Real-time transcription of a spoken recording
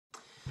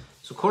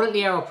So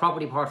currently our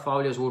property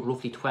portfolio is worth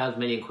roughly 12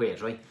 million quid,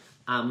 right?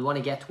 And we want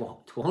to get to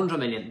 100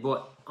 million,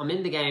 but I'm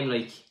in the game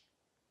like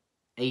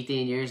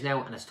 18 years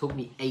now, and it's took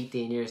me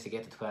 18 years to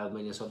get to 12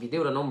 million. So if you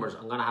do the numbers,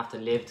 I'm going to have to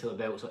live to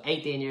about, so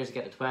 18 years to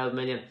get to 12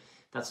 million.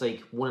 That's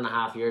like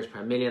 1.5 years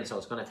per million. So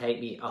it's going to take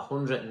me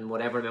 100 and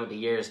whatever amount of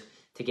years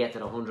to get to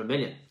the 100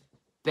 million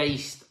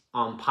based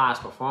on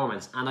past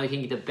performance. And I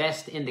think the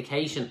best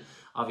indication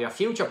of your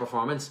future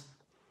performance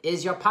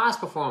is your past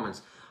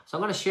performance. So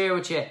I'm going to share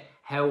with you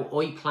how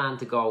I plan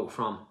to go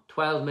from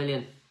 12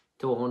 million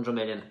to 100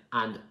 million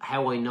and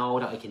how I know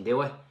that I can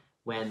do it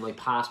when my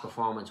past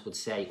performance would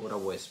say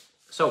otherwise.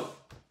 So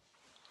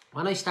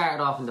when I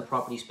started off in the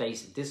property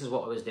space, this is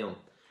what I was doing.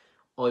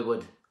 I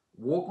would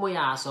work my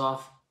ass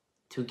off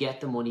to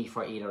get the money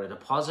for either a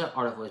deposit,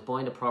 or if I was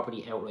buying the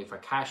property outright for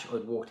cash,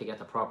 I'd work to get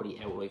the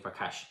property outright for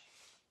cash.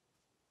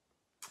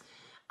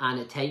 And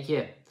it'd take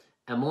you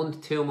a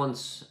month, 2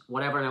 months,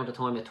 whatever amount of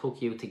time it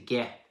took you to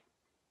get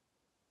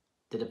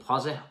the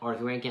deposit, or if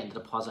you weren't getting the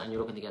deposit and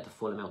you're looking to get the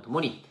full amount of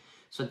money.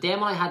 So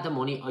then when I had the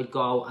money, I'd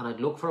go and I'd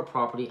look for a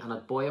property and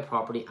I'd buy a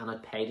property and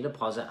I'd pay the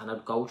deposit and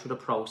I'd go through the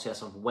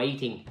process of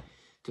waiting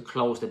to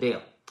close the deal.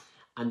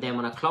 And then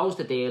when I closed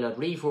the deal, I'd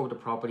refurb the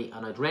property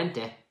and I'd rent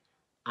it,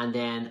 and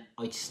then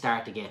I'd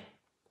start again.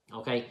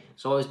 Okay,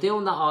 so I was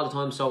doing that all the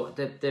time. So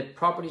the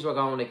properties were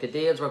going, like the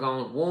deals were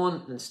going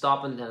one and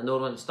stopping, then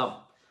another one and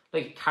stop,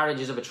 like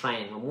carriages of a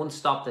train. When one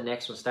stopped, the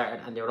next one started,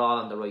 and they were all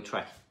on the right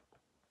track.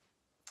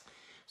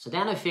 So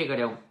then I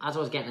figured out, as I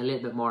was getting a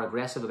little bit more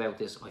aggressive about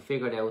this, I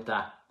figured out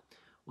that,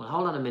 well,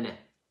 hold on a minute.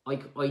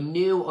 I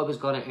knew I was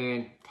going to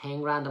earn 10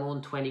 grand a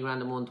month, 20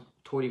 grand a month,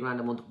 30 grand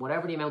a month,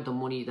 whatever the amount of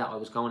money that I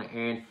was going to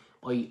earn,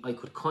 I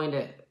could kind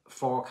of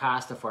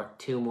forecast it for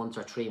 2 months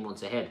or 3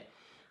 months ahead.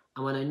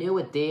 And when I knew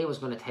a deal was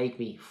going to take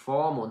me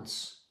 4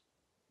 months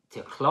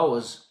to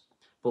close,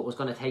 but was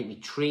going to take me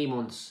 3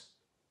 months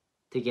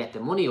to get the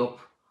money up,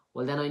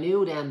 well, then I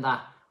knew then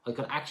that I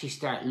could actually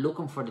start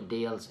looking for the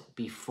deals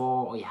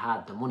before I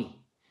had the money.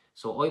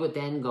 So I would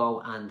then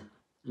go and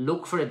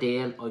look for a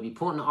deal. I'd be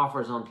putting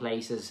offers on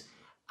places,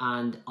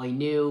 and I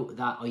knew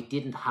that I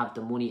didn't have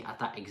the money at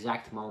that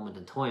exact moment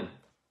in time.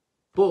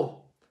 But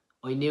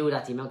I knew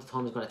that the amount of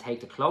time it was going to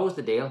take to close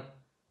the deal,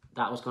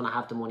 that I was going to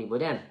have the money by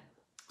then.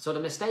 So the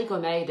mistake I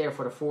made there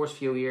for the first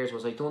few years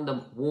was I done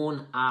them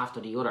one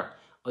after the other.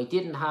 I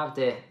didn't have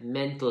the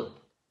mental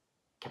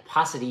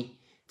capacity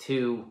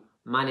to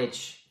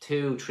manage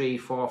 2, 3,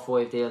 4,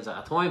 5 deals at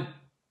a time.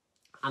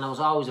 And I was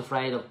always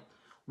afraid of,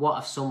 what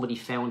if somebody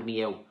found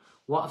me out?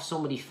 What if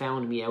somebody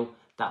found me out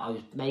that I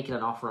was making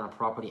an offer on a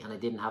property and I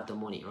didn't have the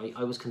money, right?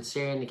 I was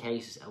concerned in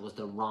case it was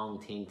the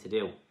wrong thing to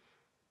do.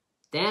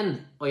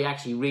 Then I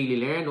actually really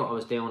learned what I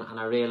was doing, and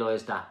I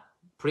realised that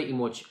pretty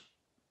much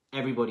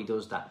everybody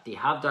does that. They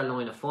have their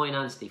line of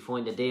finance, they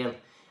find a deal,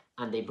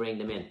 and they bring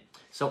them in.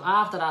 So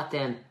after that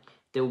then,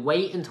 the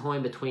waiting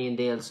time between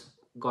deals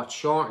got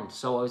shortened.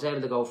 So I was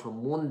able to go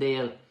from one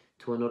deal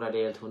to another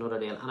deal to another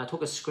deal. And I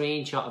took a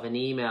screenshot of an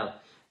email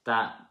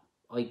that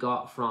I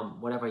got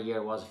from whatever year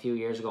it was, a few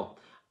years ago.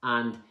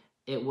 And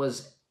it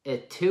was a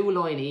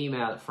 2-line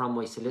email from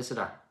my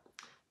solicitor.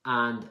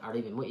 And, or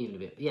even a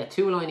bit, yeah,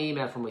 2-line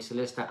email from my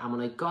solicitor. And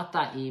when I got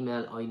that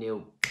email, I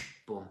knew,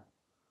 boom,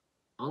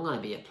 I'm going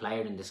to be a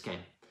player in this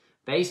game.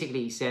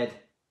 Basically, he said,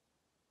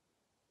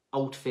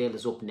 Outfield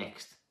is up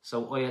next.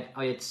 So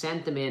I had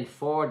sent them in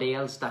 4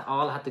 deals that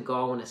all had to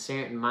go in a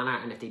certain manner,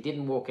 and if they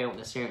didn't work out in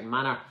a certain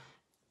manner,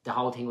 the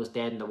whole thing was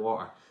dead in the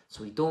water.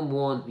 So we done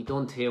 1, we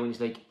done 2, and he's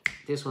like,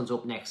 this one's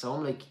up next. So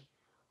I'm like,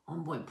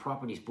 I'm buying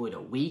properties by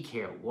the week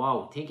here.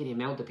 Wow, think of the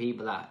amount of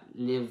people that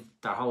live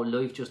their whole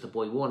life just to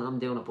buy one. I'm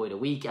doing it by the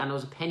week, and it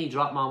was a penny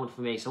drop moment for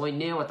me. So I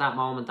knew at that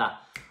moment that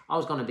I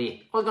was going to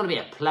be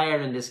a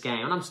player in this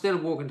game, and I'm still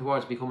working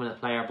towards becoming a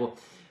player. But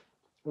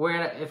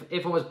where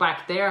if I was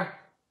back there,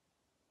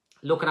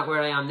 looking at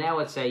where I am now,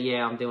 I'd say,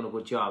 yeah, I'm doing a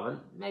good job. And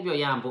maybe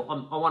I am, but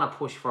I want to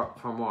push for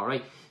more,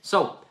 right?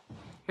 So,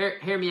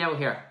 hear me out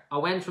here. I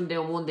went from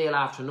doing 1 deal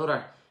after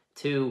another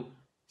to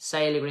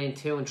sale agreeing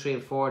 2 and 3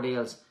 and 4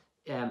 deals,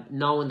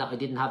 knowing that I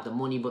didn't have the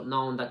money, but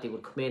knowing that they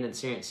would come in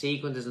certain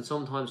sequences. And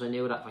sometimes I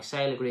knew that if I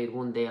sale agreed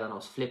 1 deal and I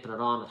was flipping it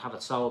on, I'd have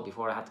it sold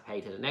before I had to pay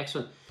to the next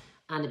one.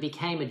 And it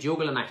became a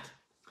juggling act.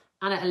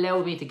 And it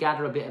allowed me to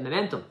gather a bit of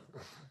momentum.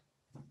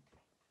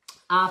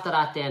 After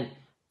that then,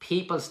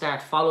 people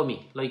start following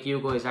me like you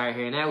guys are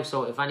here now.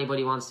 So if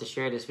anybody wants to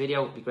share this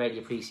video, it'd be greatly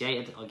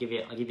appreciated. I'll give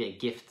you a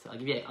gift. I'll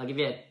give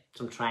you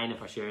some training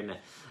for sharing it,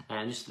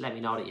 and just let me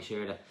know that you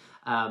shared it.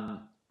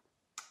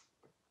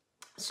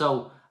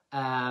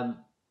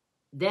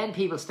 Then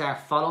people start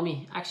following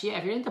me. Actually, yeah,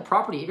 if you're into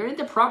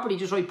property,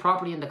 just write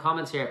property in the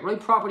comments here. Write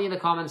property in the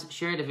comments,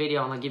 share the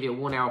video, and I'll give you a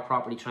 1-hour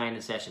property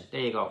training session.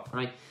 There you go,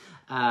 right?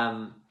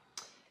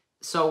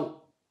 So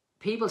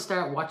people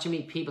start watching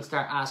me, people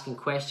start asking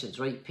questions,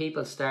 right?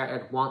 People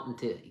started wanting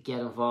to get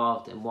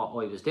involved in what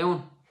I was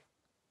doing.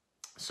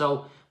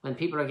 So when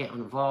people are getting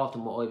involved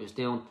in what I was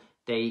doing,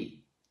 they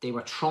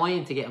were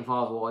trying to get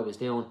involved in what I was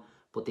doing,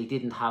 but they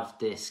didn't have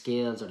the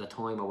skills or the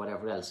time or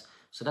whatever else.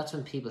 So that's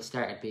when people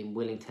started being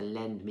willing to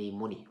lend me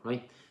money,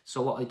 right?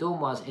 So what I done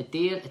was a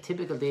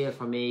typical deal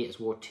for me is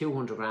worth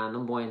 200 grand.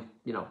 I'm buying,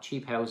 you know,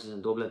 cheap houses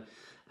in Dublin,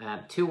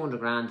 200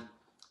 grand.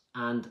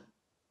 And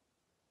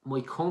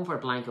my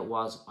comfort blanket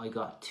was I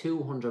got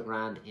 200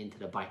 grand into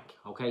the bank,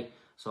 okay?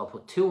 So I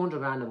put 200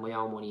 grand of my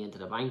own money into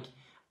the bank,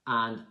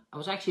 and I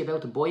was actually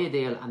about to buy a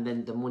deal, and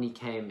then the money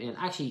came in.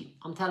 Actually,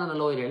 I'm telling a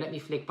lie there. Let me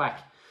flick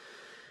back.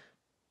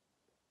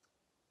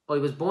 I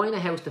was buying a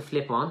house to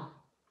flip on.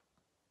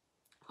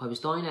 I was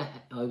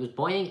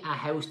buying a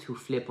house to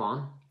flip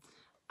on,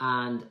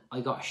 and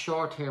I got a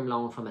short-term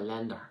loan from a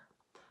lender.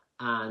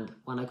 And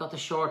when I got the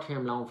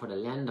short-term loan for the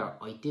lender,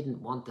 I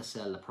didn't want to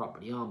sell the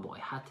property on, but I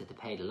had to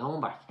pay the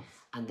loan back.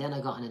 And then I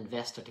got an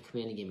investor to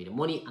come in and give me the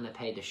money, and I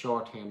paid the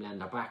short-term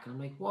lender back. And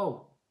I'm like,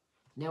 whoa,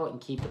 now I can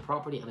keep the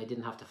property, and I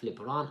didn't have to flip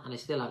it on, and I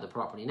still have the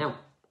property now.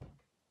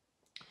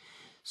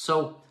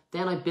 So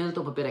then I built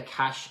up a bit of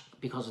cash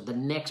because of the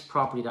next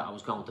property that I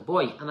was going to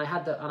buy. And I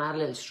had a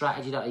little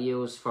strategy that I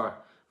used for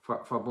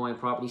buying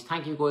properties.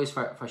 Thank you guys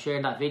for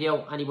sharing that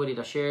video. Anybody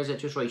that shares it,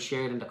 just write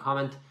shared in the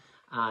comment.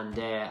 And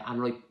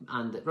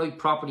write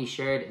property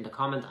shared in the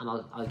comment, and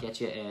I'll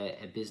get you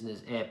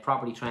a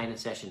property training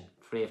session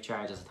free of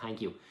charge as a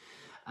thank you.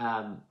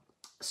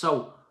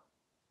 So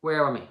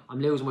where am I? I'm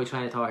losing my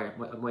train of thought here.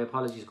 My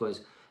apologies,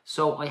 guys.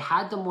 So I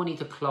had the money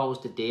to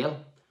close the deal,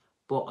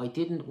 but I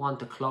didn't want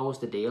to close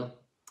the deal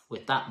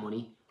with that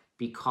money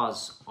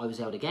because I was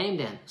out of game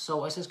then.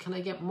 So I says, can I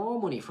get more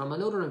money from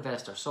another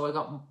investor? So I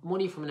got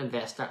money from an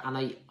investor,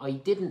 and I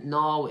didn't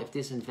know if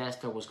this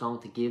investor was going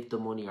to give the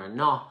money or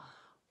not.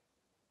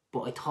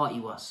 But I thought he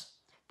was.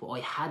 But I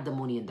had the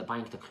money in the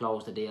bank to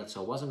close the deal,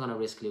 so I wasn't going to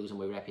risk losing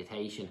my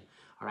reputation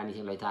or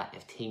anything like that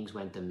if things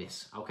went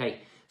amiss.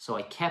 Okay, so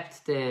I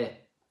kept the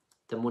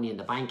money in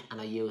the bank,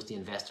 and I used the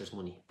investor's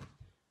money.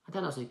 And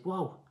then I was like,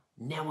 whoa,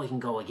 now I can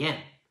go again.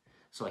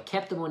 So I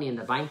kept the money in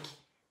the bank,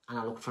 and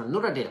I looked for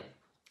another deal.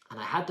 And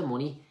I had the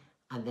money,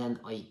 and then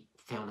I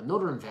found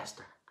another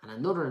investor, and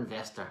another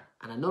investor,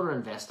 and another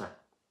investor.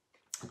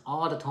 And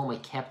all the time I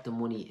kept the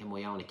money in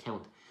my own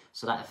account,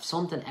 so that if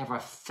something ever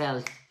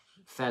fell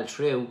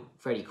through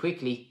very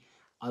quickly,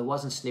 I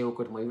wasn't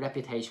snookered, my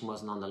reputation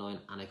wasn't on the line,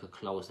 and I could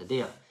close the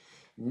deal.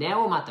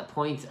 Now I'm at the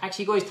point,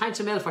 actually guys,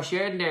 thanks a mil for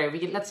sharing there.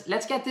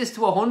 Let's get this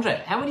to 100.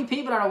 How many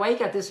people are awake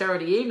at this hour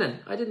of the evening?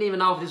 I didn't even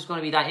know if this was going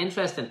to be that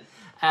interesting.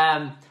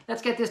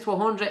 Let's get this to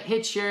 100.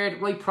 Hit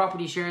shared, write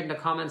property shared in the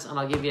comments, and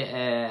I'll give you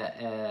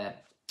a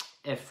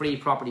free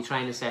property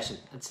training session.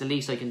 That's the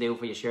least I can do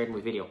for you sharing my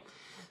video.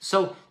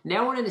 So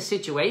now we're in a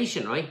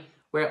situation, right,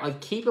 where I'm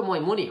keeping my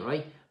money,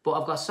 right, but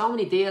I've got so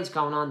many deals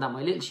going on that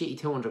my little shitty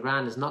 200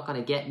 grand is not going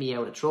to get me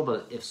out of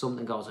trouble if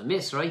something goes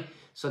amiss, right?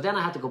 So then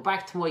I had to go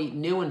back to my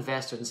new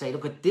investors and say,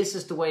 look, this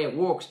is the way it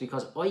works,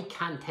 because I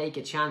can't take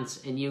a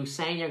chance in you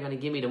saying you're going to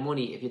give me the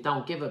money if you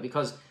don't give it,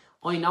 because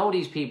I know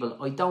these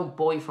people. I don't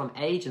buy from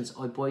agents,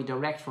 I buy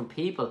direct from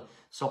people,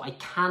 so I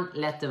can't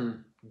let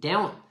them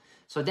down.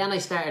 So then I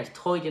started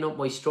tidying up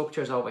my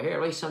structures over here,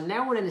 right? So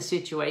now we're in a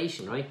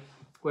situation, right,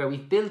 where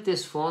we've built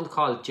this fund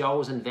called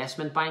Joe's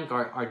Investment Bank,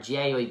 or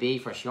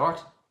JIB for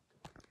short.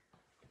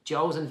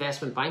 Joe's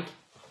Investment Bank.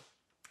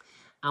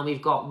 And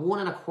we've got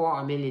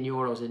 €1.25 million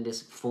in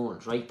this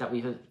fund, right, that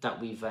we've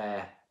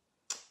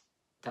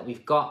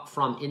got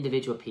from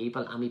individual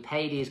people, and we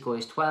pay these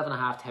guys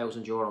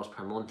 €12,500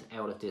 per month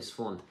out of this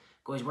fund.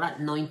 Guys, we're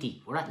at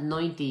 90. We're at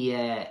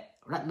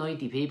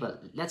 90 people.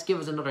 Let's give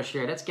us another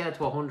share. Let's get it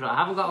to 100. I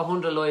haven't got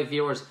 100 live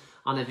viewers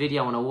on a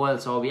video in a while,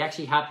 so I'll be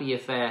actually happy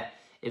if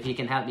you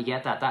can help me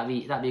get that. That'd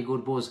be a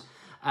good buzz.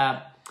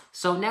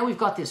 So now we've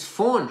got this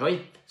fund,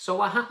 right? So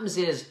what happens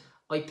is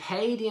I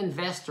pay the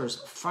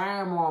investors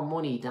far more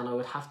money than I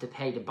would have to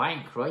pay the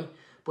bank, right?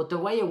 But the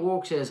way it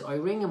works is I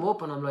ring him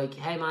up and I'm like,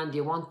 hey man, do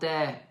you want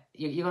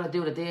you're going to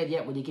do the deal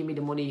yet? Will you give me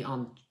the money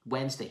on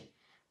Wednesday?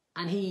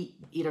 And he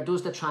either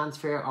does the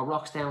transfer or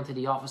rocks down to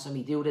the office and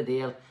we do the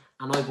deal,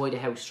 and I buy the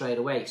house straight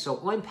away. So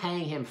I'm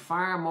paying him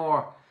far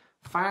more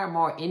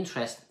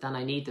interest than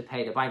I need to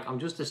pay the bank. I'm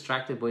just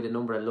distracted by the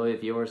number of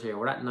live viewers here.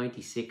 We're at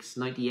 96,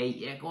 98.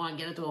 Yeah, go on,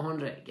 get it to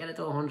 100. Get it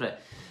to 100.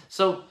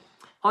 So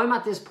I'm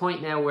at this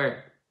point now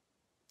where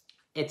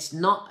it's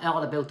not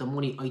all about the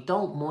money. I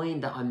don't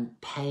mind that I'm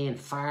paying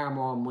far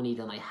more money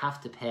than I have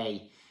to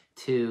pay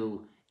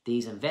to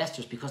these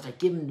investors because they're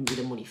giving me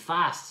the money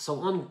fast.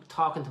 So I'm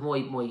talking to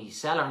my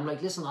seller. I'm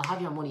like, listen, I'll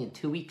have your money in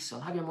 2 weeks. I'll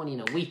have your money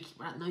in a week.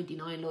 We're at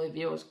 99 live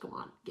viewers. Come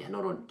on, get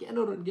another one, get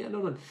another one, get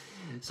another one.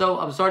 So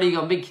I'm sorry,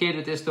 I'm a big kid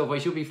with this stuff. I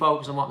should be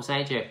focused on what I'm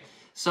saying here.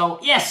 So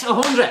yes,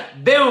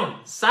 100, boom,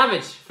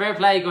 savage, fair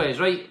play, guys.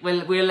 Right,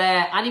 we'll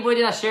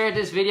anybody that shared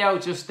this video,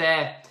 just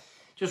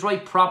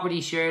write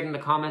property shared in the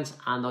comments,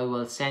 and I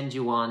will send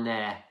you on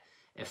a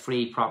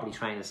free property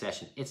training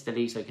session. It's the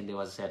least I can do,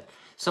 as I said.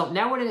 So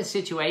now we're in a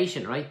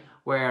situation, right,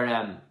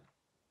 where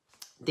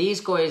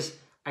these guys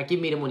are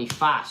giving me the money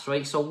fast,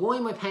 right? So why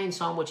am I paying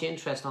so much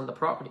interest on the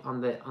property?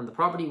 On the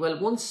property, well,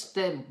 once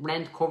the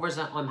rent covers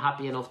it, I'm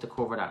happy enough to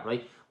cover that,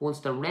 right? Once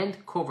the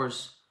rent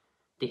covers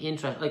the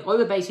interest, like I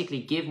would basically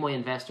give my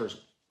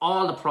investors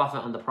all the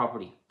profit on the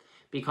property,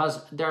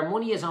 because their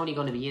money is only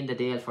going to be in the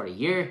deal for a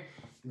year.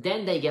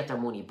 Then they get their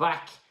money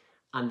back,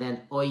 and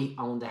then I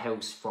own the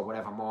house for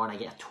whatever more, and I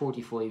get a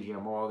 35-year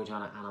mortgage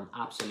on it, and I'm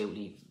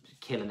absolutely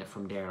killing it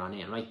from there on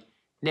in, right?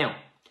 Now,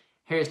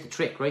 here's the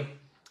trick, right?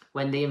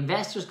 When the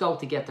investors go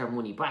to get their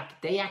money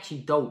back, they actually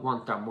don't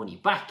want their money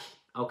back,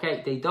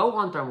 okay? They don't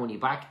want their money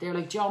back. They're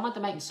like, Joe, I'm not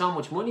making so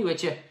much money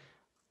with you.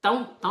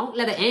 Don't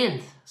let it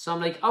end. So I'm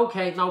like,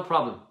 okay, no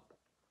problem.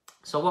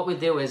 So what we'll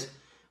do is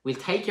we'll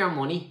take your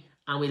money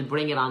and we'll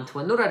bring it on to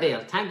another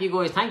deal. Thank you,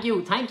 guys. Thank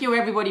you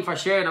everybody for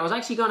sharing. I was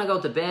actually going to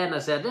go to bed and I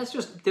said, let's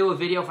just do a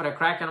video for the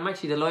crack, and I'm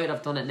actually delighted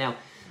I've done it now.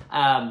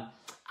 And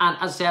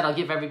as I said, I'll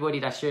give everybody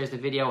that shares the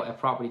video a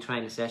property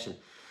training session.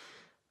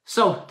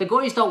 So the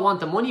guys don't want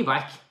the money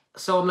back.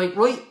 So I'm like,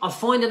 right, I'll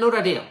find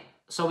another deal.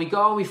 So we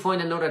go and we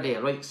find another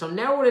deal, right? So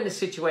now we're in a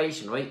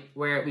situation, right,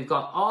 where we've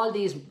got all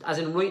these, as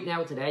in right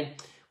now today,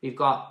 we've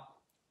got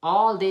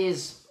all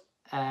these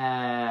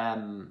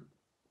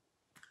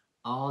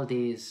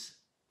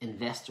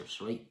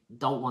investors, right,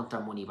 don't want their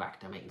money back.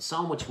 They're making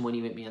so much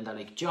money with me, and they're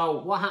like,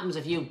 Joe, what happens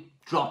if you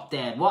drop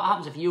dead? What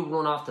happens if you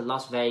run off to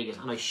Las Vegas?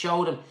 And I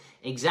showed them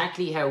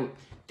exactly how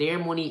their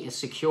money is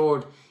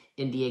secured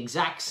in the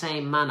exact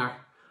same manner.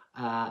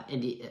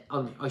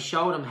 I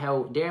showed them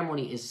how their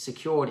money is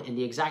secured in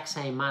the exact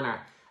same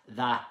manner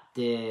that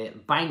the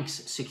banks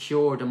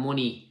secure the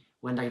money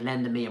when they're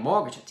lending me a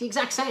mortgage. It's the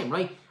exact same,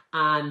 right?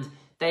 And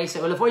they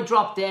say, well, if I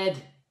drop dead,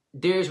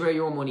 there's where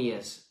your money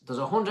is. There's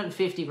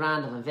 150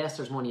 grand of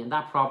investors' money in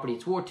that property.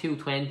 It's worth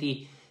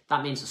 220.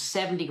 That means there's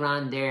 70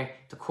 grand there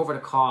to cover the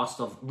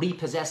cost of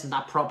repossessing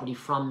that property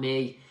from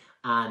me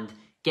and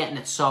getting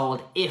it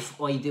sold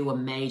if I do a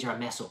major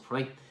mess up,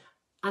 right?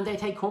 And they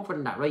take comfort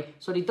in that, right?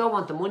 So they don't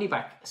want the money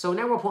back. So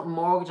now we're putting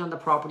mortgage on the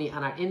property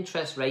and our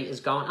interest rate is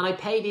gone. And I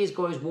pay these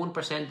guys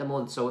 1% a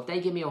month. So if they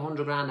give me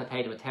 100 grand, I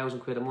pay them 1,000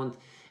 quid a month.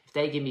 If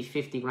they give me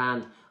 50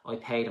 grand, I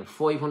pay them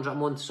 500 a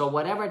month. So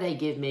whatever they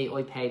give me,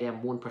 I pay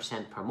them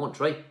 1% per month,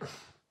 right?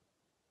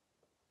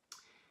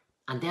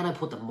 And then I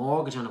put the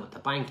mortgage on it with the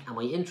bank, and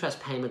my interest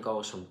payment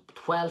goes from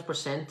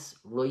 12%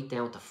 right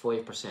down to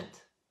 5%,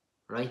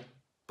 right?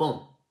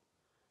 Boom.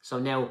 So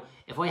now,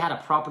 if I had a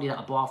property that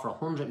I bought for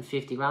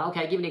 150 grand,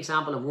 okay, I'll give you an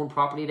example of one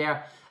property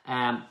there.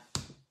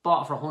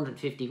 Bought it for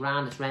 150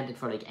 grand, it's rented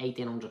for like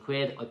 1,800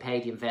 quid. I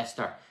paid the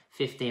investor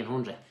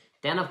 1,500.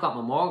 Then I've got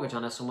my mortgage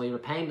on it, so my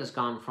repayment has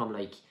gone from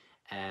like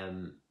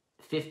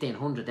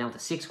 1,500 down to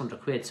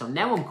 600 quid. So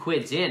now I'm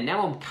quids in.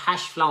 Now I'm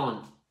cash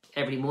flowing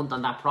every month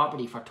on that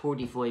property for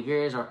 35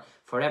 years or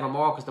forever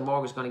more, because the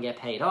mortgage is going to get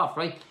paid off,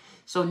 right?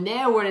 So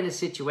now we're in a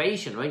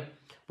situation, right,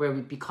 where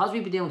because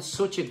we've been doing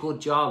such a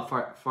good job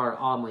for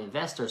all my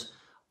investors,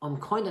 I'm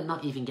kind of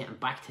not even getting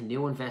back to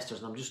new investors,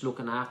 and I'm just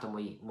looking after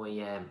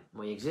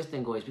my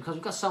existing guys, because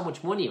we've got so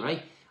much money,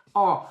 right?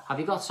 Or have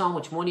you got so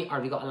much money, or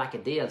have you got a lack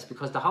of deals?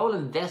 Because the whole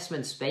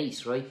investment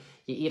space, right,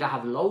 you either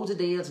have loads of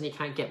deals and you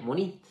can't get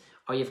money,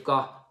 or you've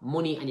got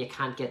money and you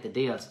can't get the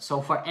deals. So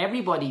for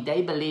everybody,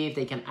 they believe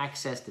they can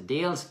access the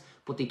deals,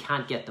 but they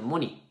can't get the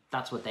money.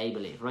 That's what they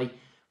believe, right?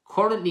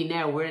 Currently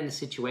now we're in a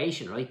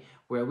situation, right,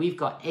 where we've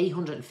got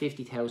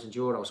 850,000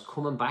 euros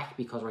coming back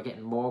because we're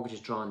getting mortgages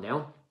drawn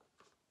down.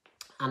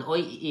 And I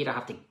either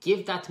have to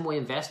give that to my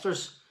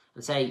investors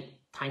and say,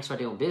 thanks for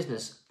doing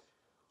business,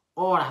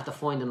 or I have to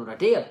find another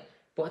deal.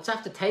 But it's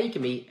after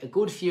taking me a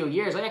good few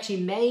years. I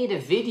actually made a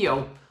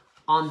video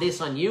on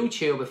this on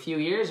YouTube a few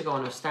years ago,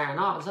 and I was starting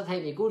off. It's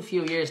taken me a good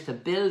few years to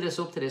build this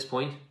up to this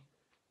point.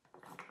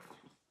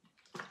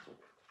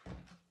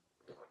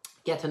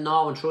 Get to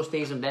know and trust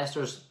these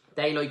investors.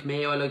 They like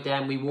me, I like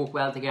them. We work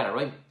well together,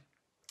 right?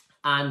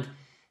 And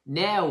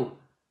now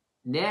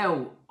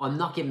I'm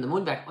not giving the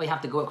money back. I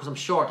have to go because I'm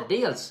short of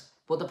deals.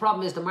 But the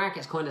problem is the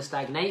market's kind of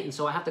stagnating,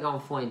 so I have to go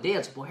and find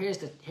deals. But here's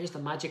the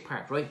magic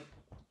part, right?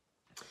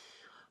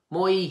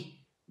 My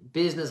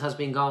business has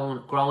been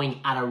growing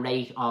at a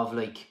rate of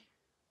like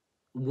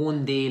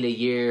one deal a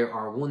year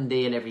or one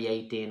deal every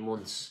 18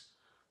 months,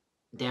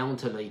 down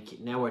to like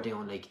now we're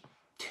doing like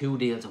 2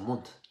 deals a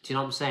month. Do you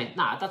know what I'm saying?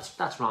 Nah,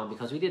 that's wrong,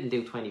 because we didn't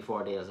do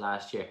 24 deals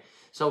last year.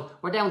 So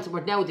we're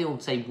now doing,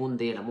 say, 1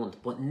 deal a month.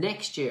 But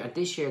next year, or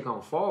this year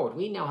going forward,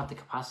 we now have the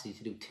capacity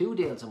to do 2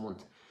 deals a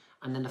month.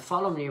 And then the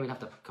following year, we'll have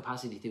the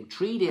capacity to do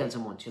 3 deals a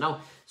month, you know?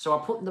 So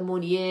we're putting the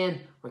money in,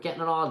 we're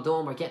getting it all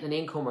done, we're getting an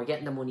income, we're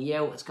getting the money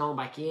out, it's going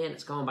back in,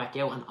 it's going back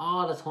out. And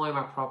all the time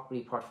our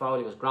property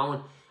portfolio was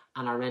growing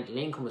and our rental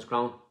income was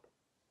growing.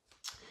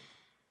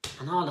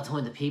 And all the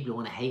time the people who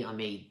want to hate on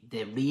me,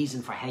 the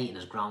reason for hating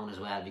is growing as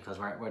well, because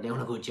we're doing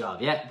a good job,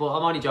 yeah? But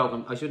I'm only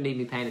joking. I shouldn't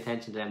even be paying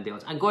attention to them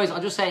deals. And guys,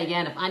 I'll just say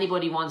again, if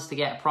anybody wants to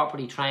get a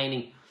property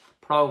training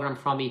program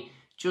from me,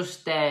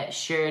 just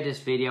share this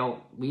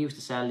video. We used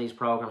to sell these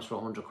programs for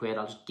 100 quid.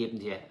 I'll just give them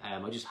to you.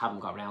 I just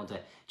haven't got around to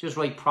it. Just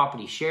write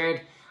property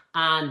shared.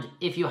 And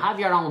if you have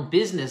your own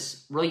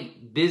business,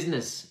 write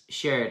business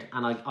shared,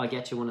 and I'll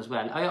get you one as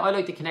well. I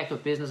like to connect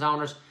with business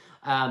owners.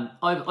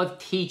 I've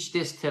teach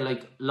this to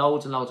like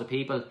loads and loads of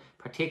people,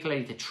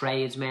 particularly to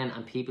tradesmen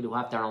and people who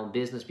have their own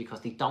business because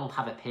they don't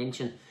have a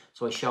pension.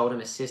 So I showed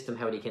them a system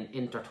how they can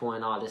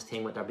intertwine all this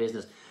thing with their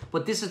business.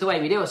 But this is the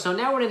way we do it. So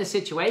now we're in a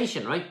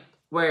situation, right,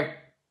 where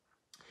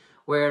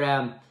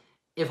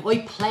if I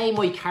play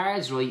my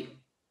cards right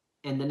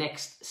in the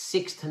next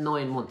 6 to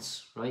 9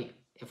 months, right,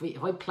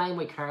 if I play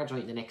my cards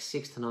right in the next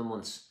 6 to 9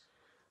 months,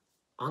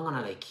 I'm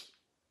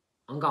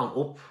going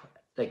up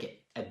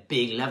like a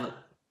big level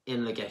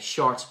in like a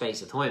short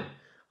space of time.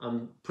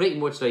 I'm pretty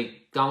much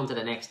like going to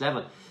the next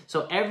level.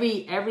 So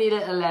every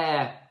little,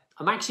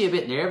 I'm actually a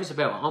bit nervous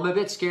about it. I'm a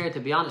bit scared, to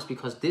be honest,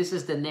 because this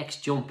is the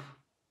next jump.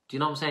 Do you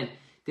know what I'm saying?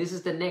 This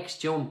is the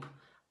next jump,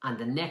 and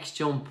the next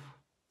jump,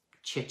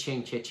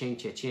 cha-ching, cha-ching,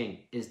 cha-ching,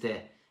 is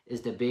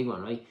the big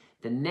one, right?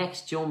 The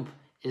next jump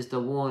is the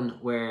one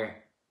where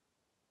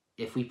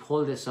if we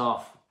pull this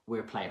off,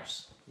 we're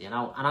players, you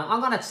know? And I'm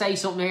going to say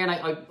something here, and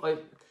I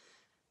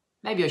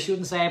maybe I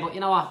shouldn't say it, but you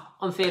know what?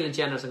 I'm feeling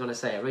generous, I'm going to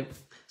say it, right?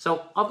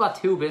 So I've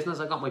got two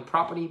businesses. I've got my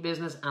property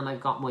business and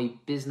I've got my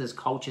business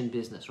coaching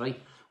business,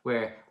 right?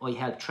 Where I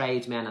help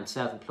tradesmen and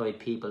self-employed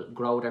people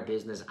grow their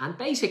business. And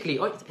basically,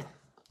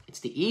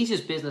 it's the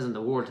easiest business in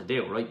the world to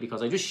do, right?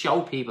 Because I just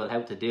show people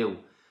how to do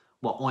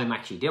what I'm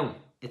actually doing.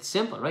 It's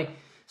simple, right?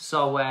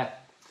 So I'm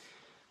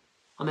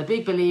a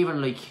big believer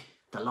in like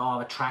the law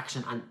of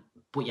attraction,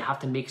 but you have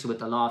to mix it with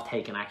the law of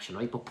taking action,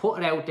 right? But put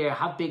it out there,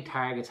 have big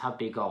targets, have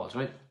big goals,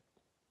 right?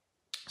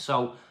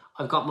 So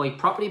I've got my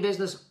property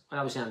business,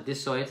 obviously on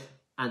this side,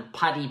 and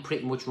Paddy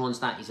pretty much runs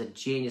that. He's a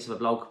genius of a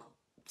bloke,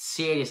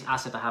 serious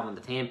asset to have on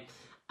the team.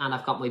 And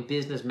I've got my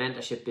business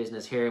mentorship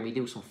business here, and we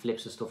do some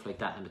flips and stuff like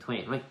that in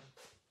between, right?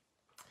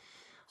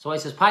 So I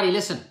says, Paddy,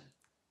 listen,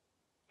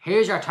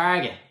 here's your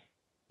target.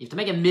 You have to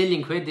make £1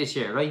 million this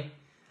year, right?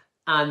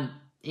 And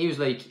he was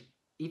like,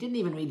 he didn't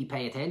even really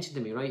pay attention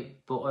to me, right?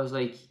 But I was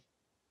like,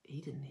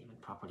 he didn't even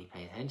properly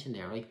pay attention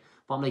there, right?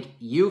 But I'm like,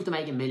 you have to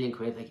make £1 million.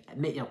 Like,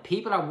 you know,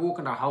 people are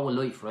working their whole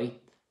life, right,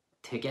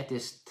 to get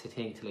this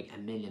thing to like a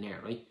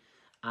millionaire, right?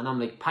 And I'm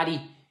like,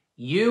 Paddy,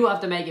 you have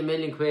to make £1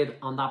 million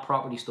on that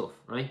property stuff,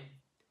 right?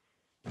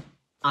 And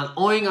I'm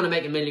going to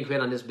make £1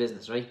 million on this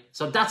business, right?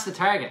 So that's the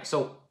target.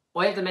 So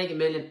I have to make $1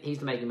 million, he's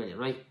to make $1 million,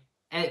 right?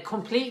 A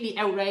completely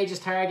outrageous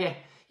target,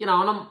 you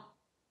know, and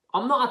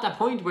I'm not at that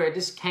point where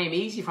this came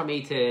easy for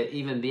me to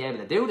even be able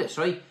to do this,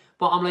 right?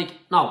 But I'm like,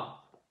 no,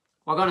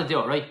 we're going to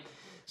do it, right?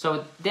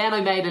 So then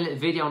I made a little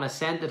video and I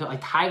sent it, I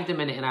tagged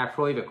him in it in our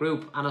private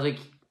group, and I was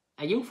like,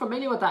 are you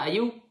familiar with that? Are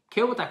you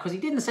cool with that? Because he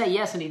didn't say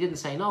yes and he didn't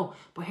say no.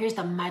 But here's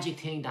the magic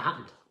thing that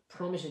happened. I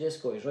promise you this,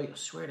 guys, right? I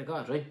swear to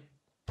God, right?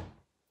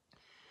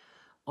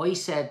 I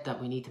said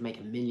that we need to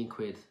make £1 million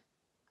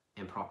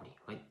in property,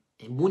 right?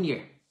 In 1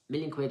 year.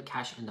 £1 million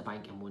cash in the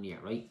bank in 1 year,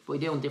 right? By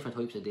doing different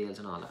types of deals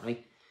and all that,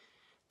 right?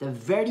 The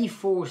very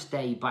first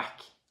day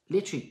back,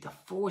 literally the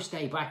first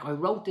day back, I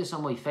wrote this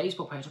on my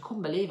Facebook page. I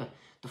couldn't believe it.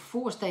 The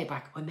first day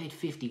back, I made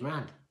 50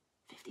 grand.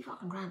 50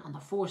 fucking grand on the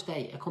first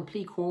day. A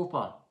complete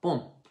curveball.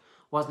 Boom.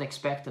 Wasn't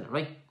expecting it,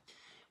 right?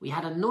 We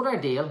had another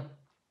deal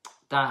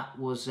that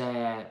was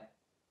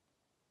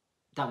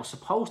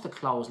supposed to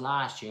close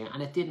last year,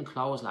 and it didn't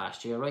close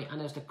last year, right? And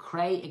it was the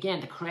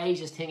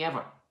craziest thing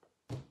ever.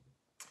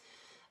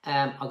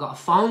 I got a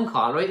phone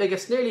call, right? Like,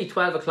 it's nearly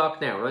 12 o'clock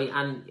now, right?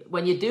 And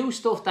when you do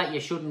stuff that you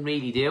shouldn't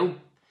really do,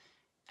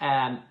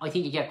 I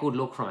think you get good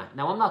luck from it.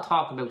 Now, I'm not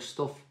talking about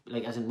stuff,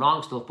 like as in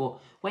wrong stuff, but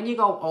when you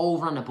go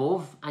over and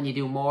above and you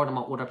do more than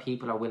what other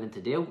people are willing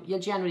to do, you'll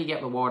generally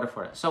get rewarded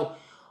for it. So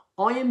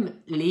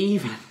I'm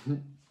leaving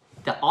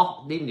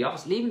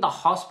the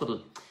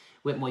hospital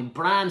with my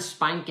brand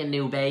spanking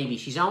new baby.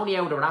 She's only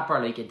out of wrapper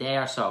like a day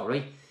or so,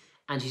 right?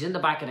 And she's in the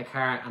back of the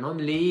car, and I'm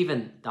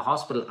leaving the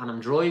hospital and I'm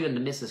driving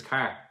the missus'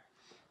 car.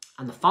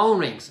 And the phone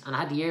rings, and I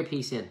had the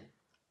earpiece in,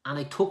 and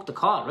I took the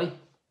call, right?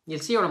 You'll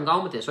see where I'm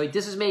going with this, right?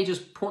 This is me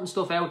just putting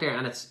stuff out there,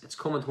 and it's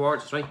coming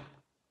towards us, right?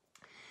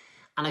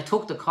 And I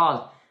took the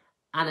call,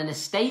 and an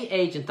estate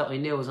agent that I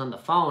knew was on the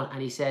phone,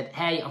 and he said,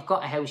 hey, I've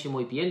got a house you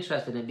might be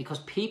interested in, because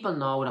people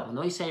know that when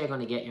I say you're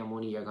going to get your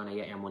money, you're going to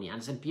get your money. And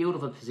it's a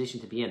beautiful position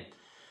to be in.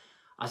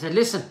 I said,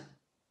 listen,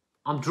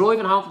 I'm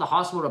driving home from the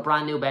hospital with a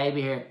brand new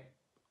baby here.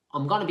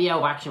 I'm going to be out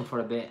of action for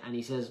a bit. And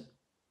he says,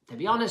 to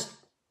be honest,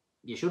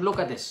 you should look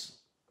at this.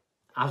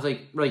 I was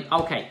like, right,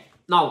 okay.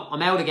 No,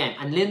 I'm out again.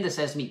 And Linda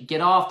says to me,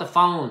 get off the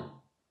phone.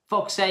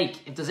 Fuck's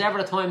sake. If there's ever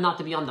a time not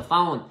to be on the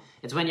phone,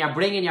 it's when you're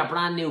bringing your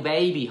brand new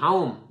baby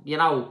home. You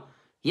know,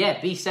 yeah,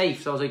 be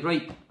safe. So I was like,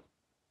 right.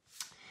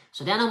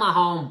 So then I'm at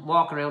home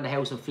walking around the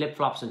house in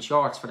flip-flops and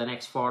shorts for the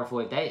next 4 or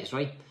 5 days,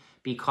 right?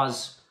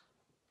 Because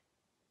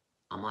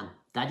I'm on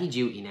daddy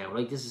duty now,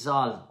 right? This is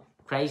all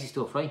crazy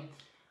stuff, right?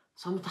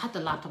 So I had the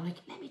laptop, I'm like,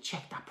 let me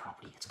check that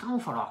property. It's going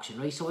for auction,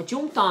 right? So I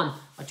jumped on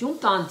to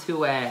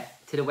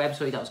the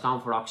website that was going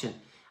for auction,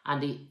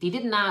 and they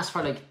didn't ask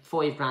for like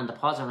 5 grand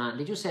deposit or anything.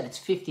 They just said it's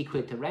 50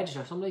 quid to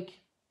register. So I'm like,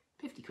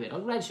 50 quid,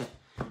 I'll register.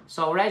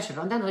 So I registered,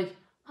 and then I'm like,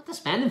 I'm not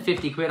spending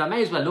 50 quid, I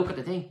may as well look at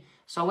the thing.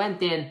 So I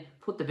went in,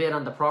 put the bid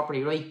on the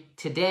property, right?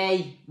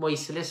 Today, my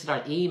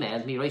solicitor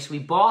emailed me, right? So we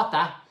bought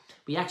that.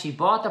 We actually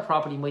bought the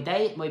property. My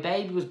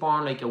baby was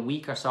born like a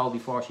week or so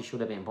before she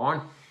should have been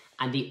born.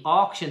 And the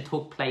auction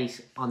took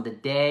place on the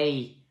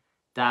day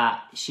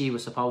that she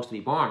was supposed to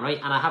be born, right?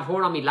 And I have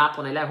her on my lap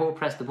and I let her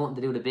press the button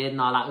to do the bid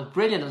and all that. It was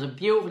brilliant. It was a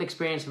beautiful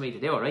experience for me to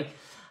do it, right?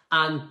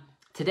 And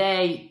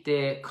today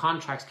the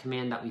contracts come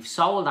in that we've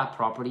sold that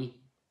property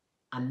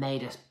and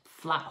made a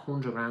flat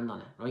 100 grand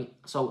on it, right?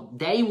 So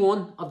day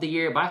one of the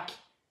year back,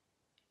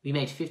 we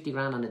made 50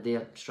 grand on the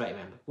deal straight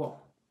away. I'm like, whoa,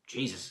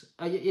 Jesus.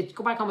 You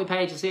go back on my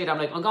page and see it. I'm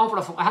like, I'm going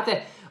for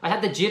the... I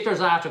had the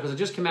jitters after because it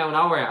just came out of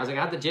nowhere. I was like,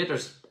 I had the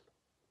jitters.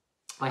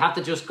 I have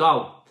to just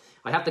go.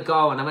 I have to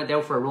go, and I went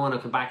out for a run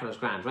and come back and it was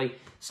grand, right?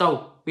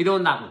 So we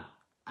done that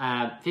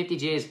one. 50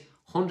 G's,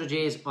 100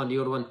 G's on the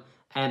other one.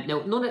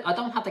 Now, I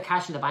don't have the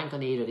cash in the bank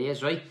on either of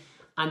these, right?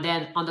 And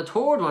then on the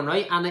third one,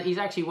 right, and he's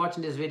actually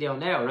watching this video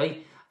now,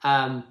 right?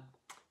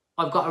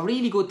 I've got a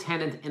really good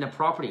tenant in a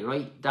property,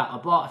 right, that I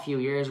bought a few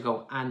years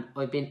ago, and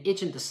I've been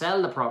itching to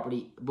sell the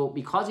property, but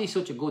because he's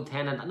such a good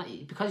tenant,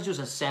 and because he's just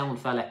a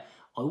sound fella,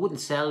 I wouldn't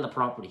sell the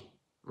property,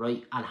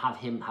 right, and have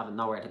him having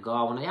nowhere to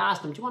go. And I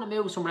asked him, do you want to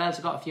move somewhere else?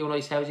 I got a few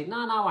nice houses. He's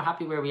like, no, we're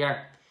happy where we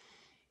are.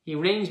 He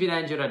rings me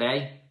then the other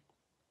day.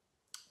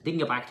 Didn't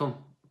get back to him.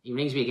 He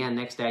rings me again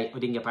next day. I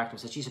didn't get back to him.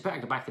 I said, geez, I better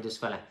get back to this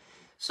fella.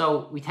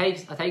 So I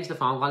takes the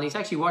phone call, and he's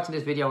actually watching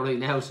this video right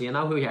now, so you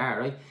know who you are,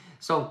 right?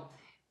 So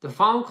the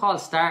phone call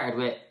started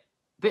with,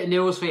 a bit of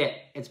news for you.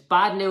 It's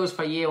bad news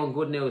for you and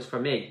good news for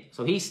me.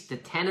 So the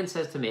tenant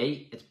says to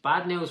me, it's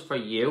bad news for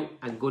you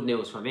and good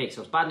news for me.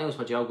 So it's bad news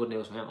for Joe, good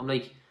news for him. I'm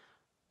like,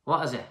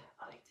 what is it?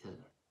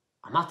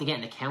 I'm after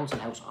getting a council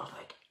house. I was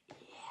like,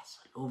 yes,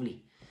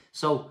 lovely.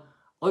 So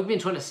I've been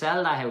trying to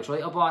sell that house,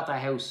 right? I bought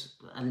that house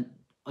and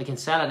I can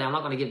sell it now. I'm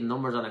not going to give the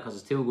numbers on it because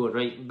it's too good,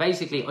 right?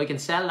 Basically, I can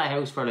sell that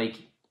house for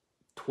like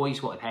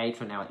twice what I paid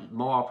for now,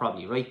 more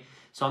probably, right?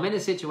 So I'm in a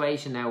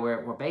situation now where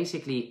we're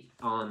basically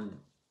on,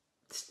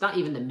 it's not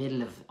even the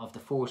middle of the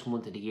first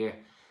month of the year,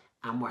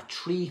 and we're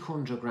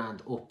 300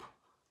 grand up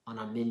on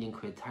our £1 million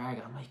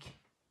target. I'm like,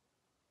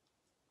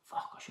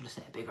 fuck, I should have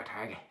set a bigger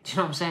target. Do you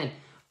know what I'm saying?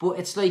 But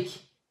it's like,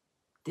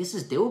 this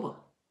is doable.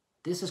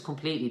 This is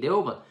completely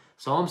doable.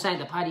 So I'm saying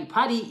to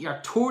Paddy,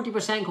 you're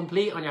 30%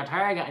 complete on your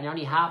target and you're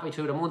only halfway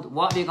through the month.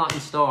 What have you got in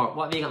store?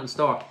 What have you got in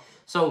store?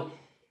 So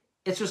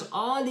it's just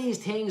all these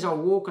things are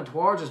working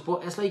towards us,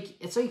 but it's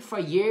like for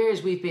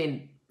years we've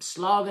been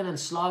slogging and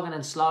slogging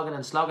and slogging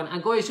and slogging.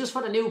 And guys, just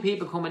for the new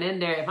people coming in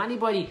there, if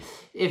anybody,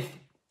 if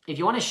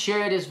you want to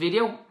share this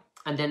video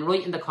and then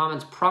write in the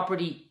comments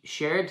property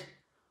shared,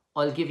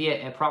 I'll give you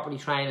a property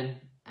training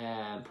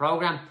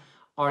program.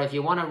 Or if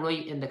you want to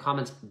write in the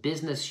comments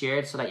business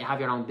shared so that you have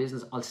your own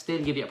business, I'll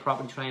still give you a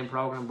property training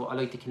program, but I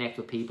like to connect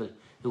with people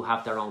who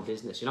have their own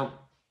business, you know.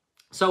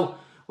 So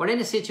we're in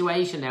a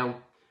situation now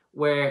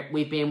where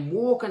we've been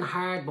working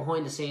hard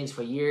behind the scenes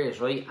for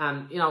years, right?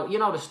 And you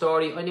know the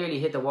story. I nearly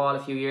hit the wall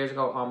a few years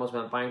ago, almost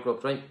went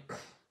bankrupt, right?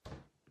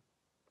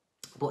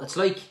 But it's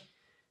like,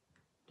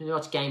 you know,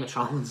 it's Game of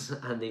Thrones,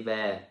 and they've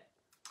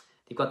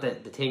got the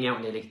thing out,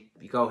 and they like,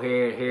 you go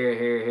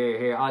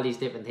here, all these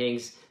different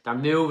things. They're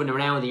moving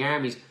around the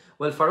armies.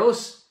 Well, for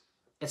us,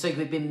 it's like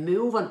we've been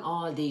moving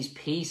all these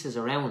pieces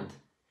around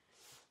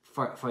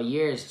for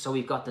years. So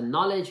we've got the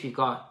knowledge, we've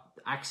got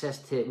access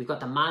to, we've got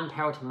the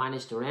manpower to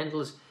manage the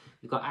rentals,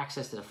 we've got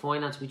access to the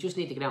finance. We just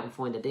need to get out and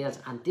find the deals.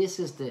 And this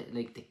is the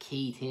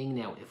key thing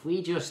now. If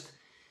we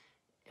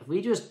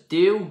just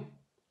do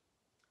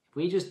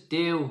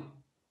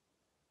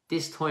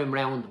this time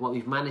round what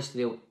we've managed to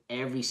do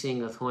every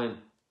single time,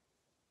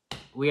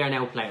 we are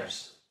now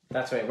players.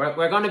 That's right.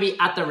 We're going to be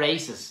at the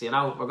races, you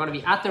know. We're going to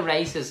be at the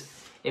races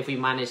if we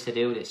manage to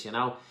do this, you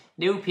know.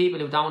 New people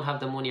who don't have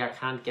the money or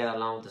can't get a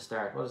loan to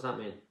start. What does that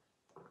mean?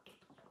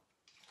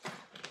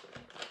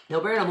 Now,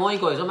 bear in mind,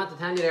 guys, I'm at the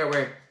tell you there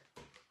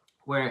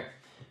where,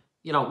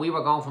 you know, we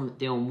were going from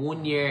doing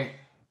one deal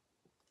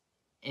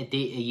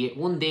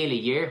a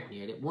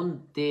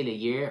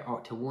year, or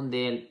to one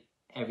deal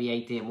every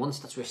 18 months.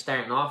 That's where we're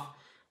starting off.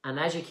 And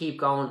as you keep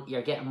going,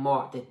 you're getting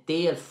more. The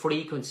deal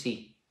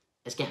frequency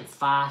is getting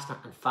faster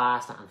and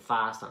faster and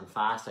faster and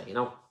faster, you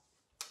know.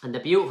 And the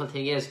beautiful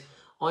thing is,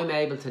 I'm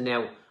able to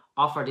now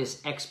offer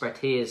this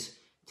expertise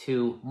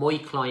to my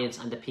clients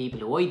and the people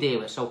who I deal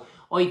with. So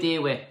I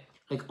deal with,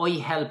 like, I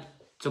help.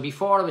 So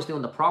before I was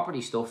doing the property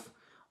stuff,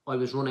 I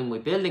was running my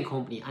building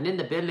company. And in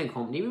the building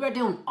company, we were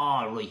doing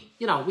all right.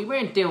 You know, we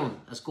weren't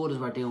doing as good as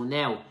we're doing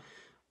now.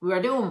 We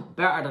were doing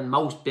better than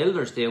most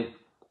builders do.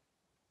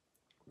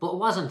 But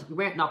we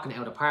weren't knocking it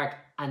out of the park.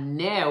 And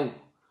now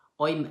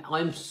I'm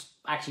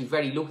actually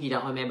very lucky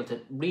that I'm able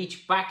to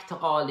reach back to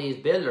all these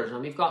builders,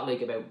 and we've got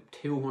like about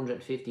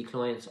 250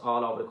 clients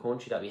all over the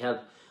country that we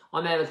help.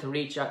 I'm able to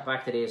reach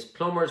back to these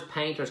plumbers,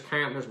 painters,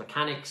 carpenters,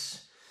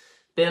 mechanics,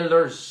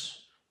 builders,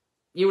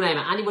 you name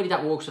it, anybody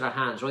that works with their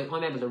hands, right?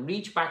 I'm able to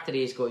reach back to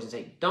these guys and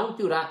say, don't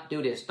do that,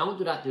 do this, don't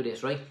do that, do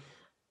this, right?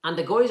 And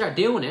the guys are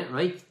doing it,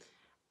 right?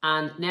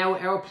 And now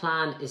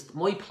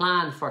my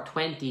plan for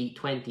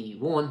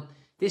 2021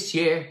 this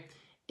year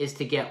is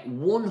to get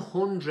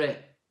 100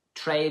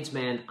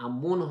 tradesmen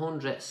and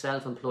 100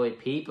 self-employed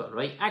people,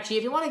 right? Actually,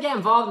 if you want to get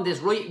involved in this,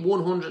 write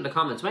 100 in the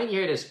comments. When you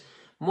hear this,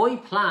 my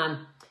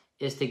plan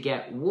is to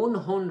get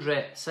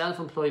 100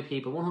 self-employed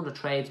people, 100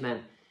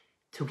 tradesmen,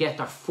 to get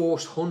their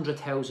first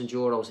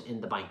 €100,000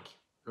 in the bank,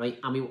 right?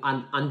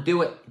 And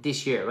do it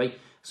this year, right?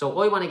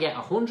 So I want to get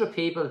 100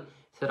 people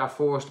to their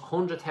first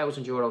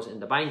 €100,000 in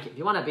the bank. If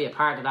you want to be a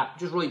part of that,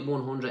 just write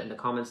 100 in the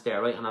comments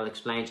there, right? And I'll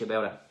explain to you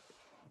about it.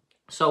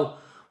 So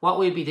what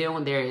we'll be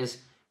doing there is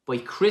by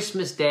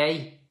Christmas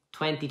Day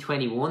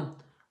 2021,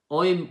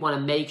 I want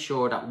to make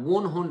sure that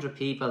 100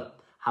 people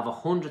have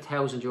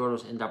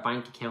 €100,000 in their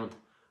bank account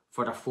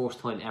for their first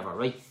time ever,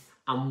 right?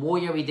 And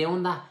why are we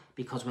doing that?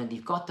 Because when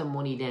they've got the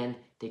money, then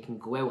they can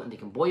go out and they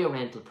can buy a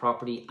rental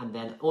property, and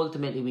then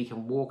ultimately we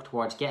can work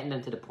towards getting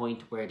them to the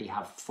point where they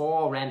have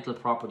 4 rental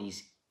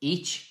properties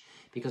each.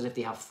 Because if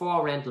they have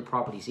 4 rental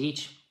properties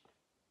each,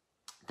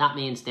 that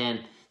means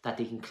then that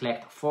they can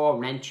collect 4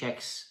 rent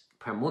checks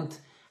per month,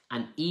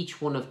 and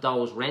each one of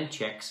those rent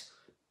checks,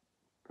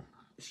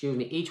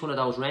 each one of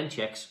those rent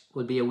checks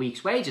will be a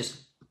week's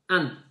wages.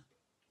 And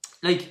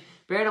like,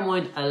 bear in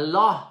mind, a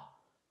lot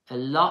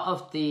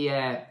of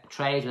the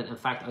tradesmen, in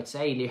fact, I'd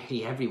say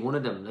nearly every one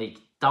of them, like,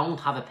 don't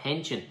have a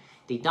pension.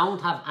 They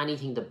don't have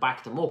anything to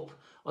back them up.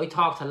 I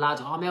talk to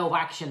lads, I'm out of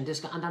action, this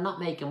guy, and they're not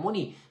making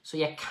money. So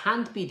you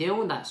can't be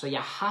doing that. So you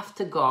have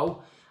to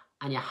go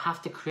and you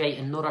have to create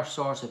another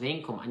source of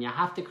income. And you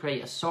have to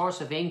create a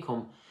source of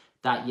income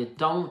that you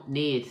don't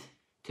need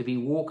to be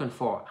working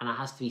for. And it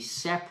has to be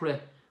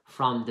separate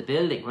from the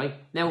building, right?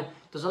 Now,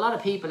 there's a lot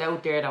of people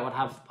out there that would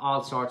have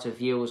all sorts of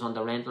views on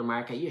the rental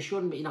market. You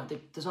shouldn't be, you know,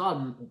 there's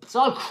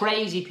all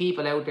crazy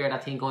people out there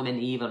that think I'm an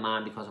evil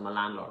man because I'm a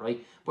landlord,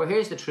 right? But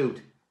here's the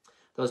truth.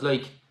 There's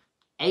like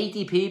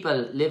 80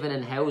 people living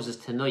in houses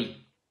tonight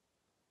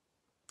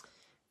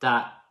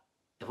that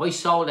if I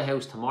sold a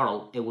house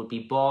tomorrow, it would be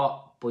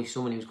bought by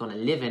someone who's going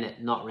to live in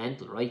it, not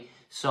rental, right?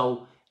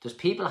 So there's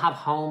people that have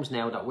homes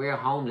now that were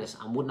homeless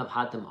and wouldn't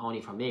have had them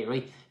only for me,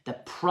 right? The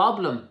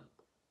problem,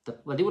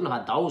 well, they wouldn't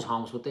have had those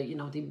homes, but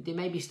they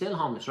may be still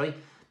homeless, right?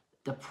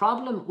 The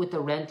problem with the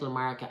rental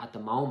market at the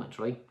moment,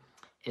 right,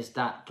 is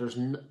that there's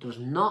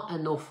not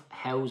enough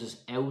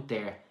houses out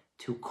there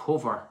to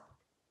cover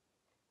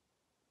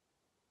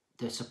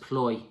the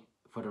supply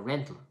for the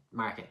rental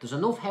market. There's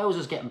enough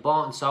houses getting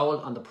bought and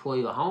sold on the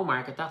private home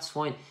market, that's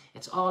fine.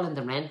 It's all in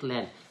the rental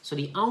end. So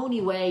the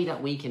only way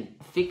that we can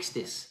fix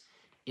this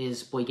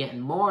is by getting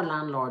more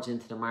landlords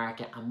into the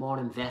market and more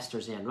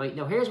investors in, right?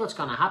 Now, here's what's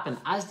going to happen.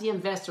 As the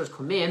investors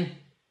come in,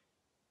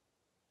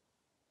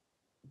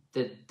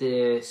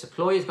 the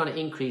supply is going to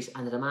increase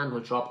and the demand will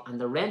drop and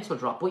the rents will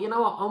drop. But you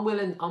know what?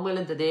 I'm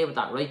willing to deal with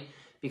that, right?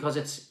 Because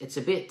it's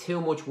a bit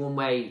too much one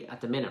way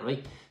at the minute,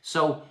 right?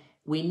 So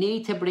we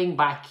need to bring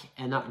back,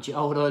 and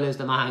Joe Doyle is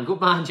the man. Good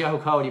man, Joe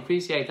Cody.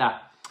 Appreciate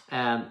that.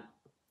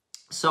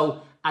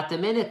 So at the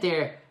minute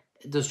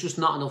there's just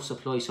not enough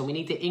supply. So we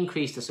need to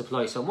increase the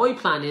supply. So my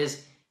plan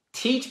is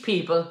teach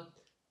people,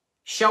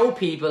 show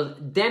people,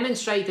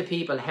 demonstrate to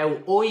people how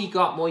I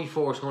got my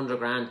first 100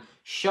 grand,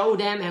 show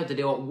them how to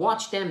do it,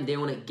 watch them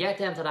doing it, get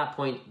them to that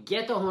point,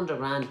 get the 100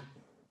 grand,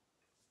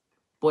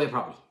 buy a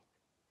property.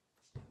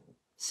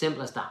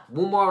 Simple as that.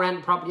 One more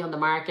rental property on the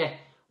market,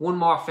 one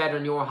more feather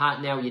in your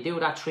hat now. You do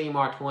that 3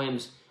 more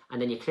times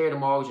and then you clear the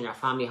mortgage on your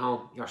family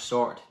home, you're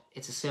sorted.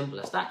 It's as simple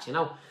as that, you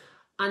know.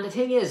 And the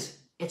thing is,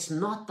 it's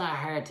not that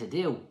hard to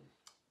do.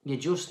 You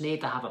just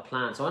need to have a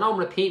plan. So I know I'm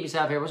repeating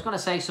myself here. I was going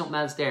to say something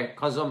else there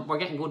because we're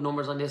getting good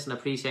numbers on this and I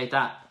appreciate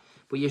that.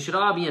 But you should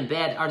all be in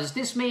bed. Or does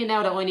this mean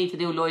now that I need to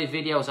do live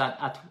videos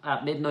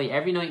at midnight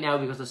every night now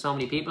because there's so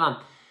many people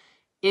on?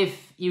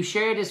 If you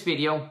share this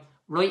video,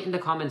 write in the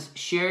comments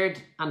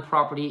shared and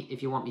property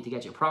if you want me to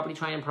get your property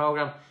training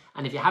program.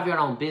 And if you have your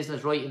own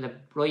business, write in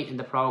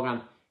the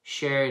program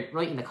shared,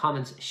 write in the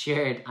comments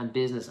shared and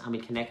business and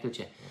we'll connect with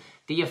you.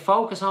 Do you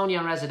focus only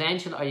on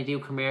residential or you do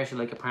commercial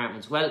like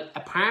apartments? Well,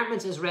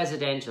 apartments is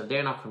residential,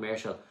 they're not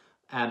commercial.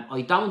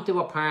 I don't do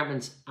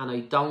apartments and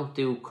I don't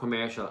do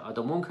commercial. I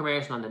done one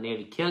commercial and they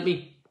nearly killed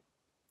me.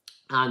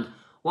 And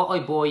what I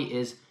buy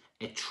is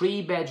a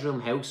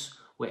 3-bedroom house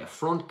with a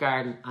front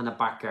garden and a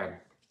back garden.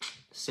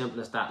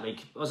 Simple as that. Like,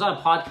 I was on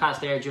a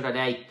podcast there the other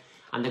day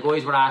and the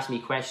guys were asking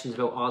me questions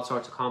about all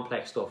sorts of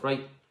complex stuff,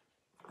 right?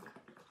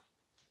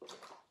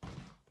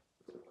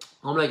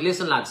 I'm like,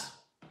 listen lads,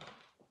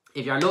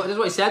 if you're looking, this is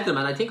what I said to them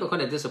and I think I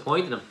kind of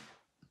disappointed them.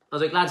 I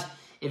was like, lads,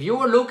 if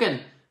you're looking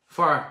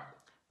for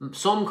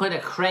some kind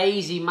of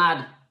crazy,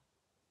 mad,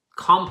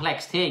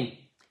 complex thing,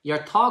 you're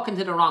talking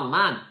to the wrong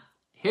man.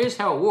 Here's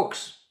how it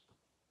works.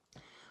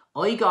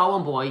 I go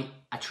and buy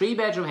a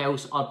 3-bedroom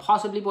house. I'll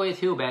possibly buy a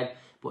 2-bed,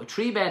 but a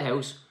 3-bed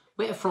house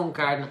with a front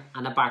garden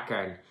and a back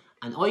garden.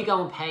 And I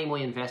go and pay my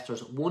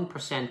investors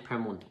 1% per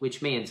month,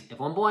 which means if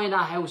I'm buying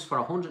that house for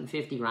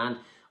 150 grand,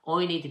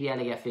 I need to be able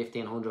to get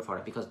 1,500 for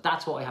it because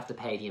that's what I have to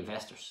pay the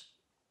investors.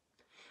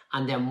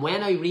 And then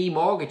when I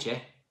remortgage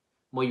it,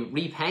 my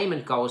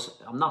repayment goes,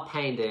 I'm not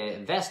paying the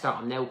investor,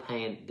 I'm now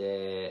paying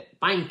the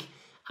bank,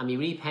 and my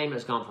repayment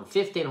has gone from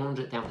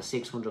 1,500 down to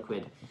 600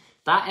 quid.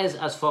 That is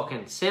as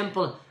fucking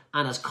simple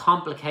and as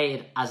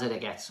complicated as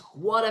it gets.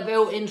 What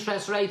about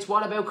interest rates?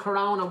 What about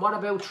Corona? What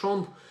about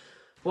Trump?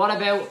 What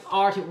about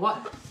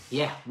what?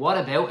 Yeah, what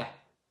about it?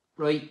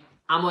 Right?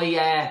 Am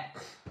I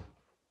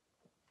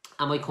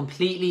Am I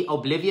completely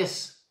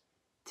oblivious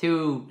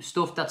to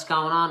stuff that's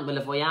going on? Well,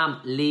 if I am,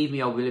 leave me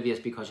oblivious,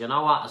 because you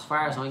know what, as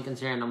far as I'm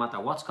concerned, no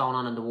matter what's going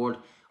on in the world,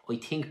 I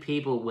think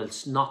people will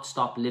not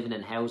stop living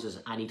in houses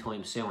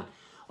anytime soon.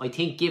 I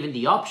think given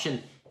the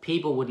option,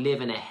 people would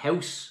live in a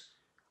house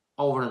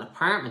over an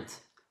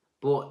apartment.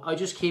 But I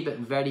just keep it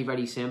very,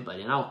 very simple,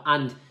 you know.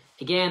 And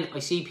again, I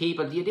see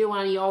people, do you do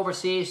any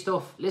overseas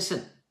stuff?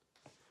 Listen,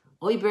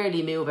 I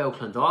barely move out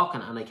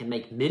Clondalkin and I can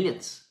make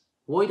millions.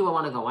 Why do I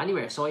want to go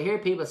anywhere? So I hear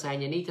people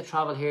saying you need to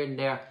travel here and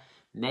there.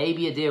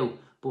 Maybe you do.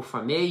 But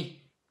for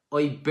me,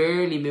 I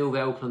barely move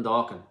out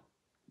Clondalkin.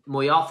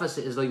 My office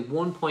is like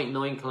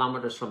 1.9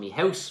 kilometres from my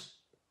house.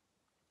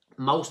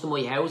 Most of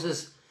my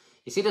houses,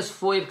 you see this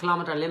 5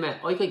 kilometre limit,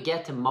 I could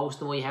get to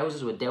most of my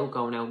houses without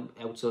going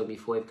outside my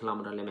 5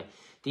 kilometre limit.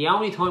 The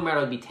only time where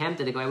I'd be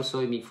tempted to go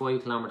outside my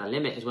 5 kilometre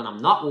limit is when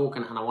I'm not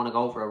working and I want to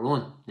go for a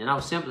run. You know,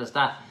 simple as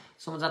that.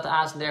 Someone's had to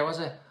ask there,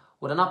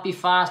 would it not be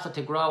faster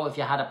to grow if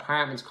you had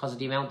apartments because of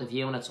the amount of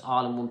units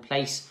all in one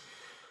place?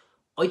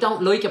 I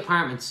don't like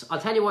apartments. I'll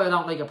tell you why I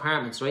don't like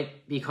apartments,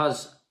 right?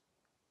 Because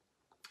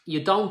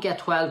you don't get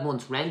 12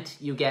 months rent.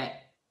 You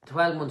get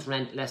 12 months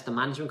rent less the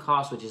management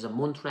cost, which is a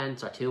month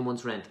rent or 2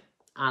 months rent.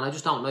 And I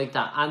just don't like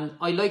that. And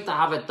I like to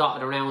have it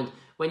dotted around.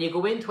 When you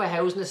go into a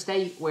housing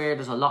estate where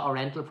there's a lot of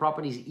rental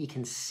properties, you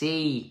can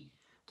see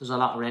there's a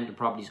lot of rental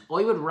properties.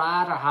 I would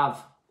rather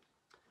have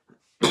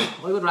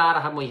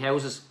my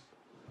houses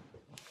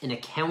in a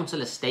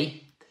council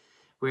estate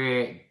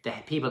where the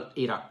people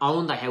either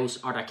own the house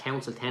or they're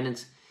council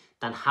tenants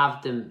than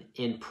have them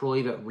in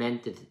private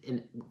rented,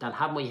 than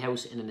have my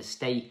house in an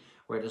estate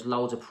where there's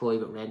loads of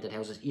private rented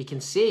houses. You can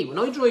see, when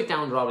I drive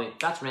down the road,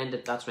 that's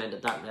rented, that's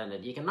rented, that's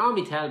rented. You can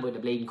normally tell by the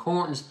bleeding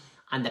curtains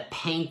and the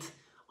paint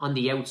on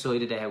the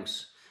outside of the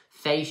house.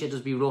 Fascia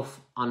does be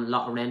rough on a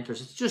lot of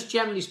renters. It's just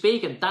generally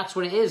speaking, that's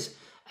what it is.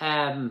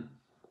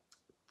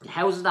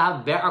 Houses that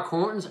have better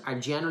curtains are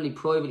generally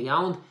privately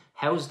owned.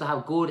 Houses that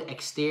have good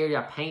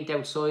exterior paint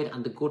outside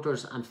and the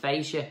gutters and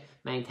fascia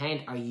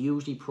maintained are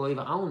usually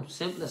private owned.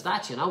 Simple as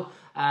that, you know.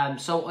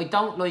 So I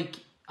don't like,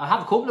 I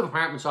have a couple of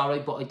apartments, all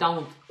right, but I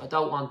don't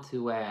want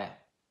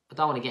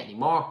to get any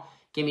more.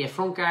 Give me a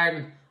front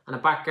garden and a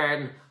back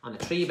garden and a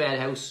 3-bed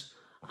house,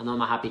 and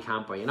I'm a happy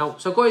camper, you know.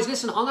 So guys,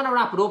 listen, I'm going to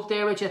wrap it up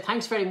there with you.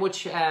 Thanks very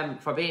much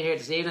for being here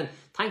this evening.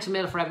 Thanks a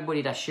million for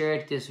everybody that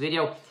shared this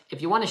video.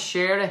 If you want to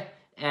share it,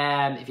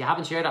 if you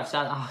haven't shared it,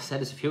 I've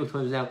said this a few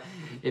times now.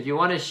 If you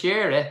want to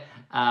share it,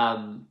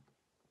 and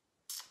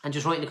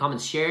just write in the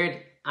comments,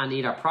 shared and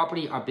either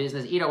property or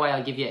business. Either way,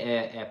 I'll give you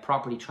a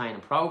property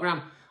training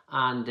program,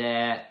 and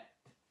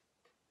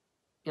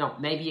you know,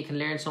 maybe you can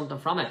learn something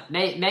from it.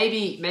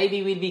 Maybe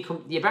we'll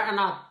become. You better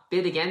not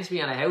bid against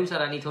me on a house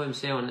at any time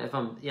soon. If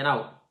I'm, you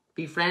know,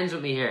 be friends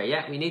with me here.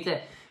 Yeah, we need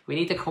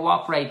to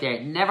cooperate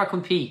there. Never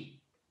compete.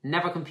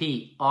 Never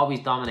compete, always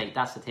dominate.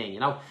 That's the thing, you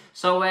know.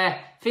 So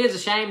feels a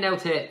shame now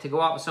to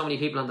go out with so many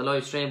people on the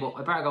live stream, but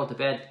I better go to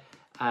bed.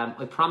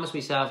 I promised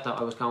myself that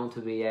I was going to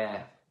be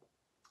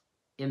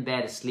in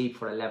bed asleep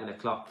for 11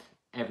 o'clock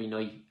every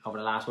night over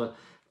the last one.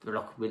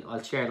 Look,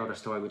 I'll share another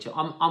story with you.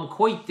 I'm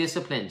quite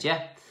disciplined,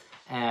 yeah,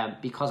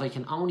 because I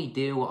can only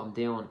do what I'm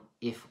doing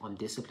if I'm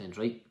disciplined,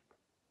 right?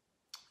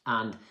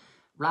 And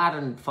rather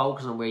than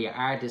focus on where you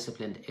are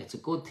disciplined, it's a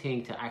good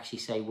thing to actually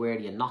say where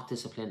you're not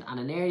disciplined. And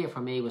an area for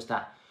me was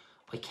that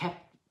I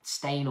kept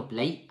staying up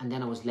late, and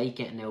then I was late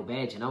getting out of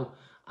bed, you know.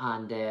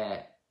 And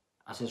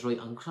I says, right,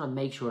 I'm going to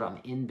make sure that I'm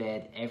in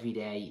bed every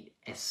day,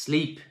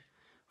 asleep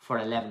for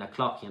 11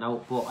 o'clock, you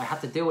know. But I had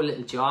to do a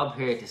little job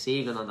here this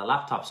evening on the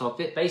laptop. So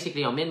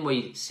basically, I'm in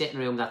my sitting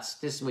room. This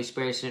is my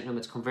spare sitting room.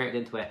 It's converted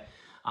into a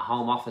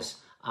home office.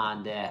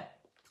 And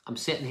I'm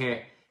sitting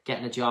here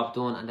getting a job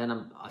done. And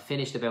then I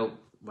finished about,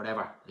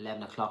 whatever,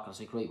 11 o'clock. I was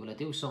like, right, will I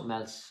do something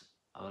else?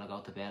 I want to go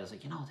to bed. I was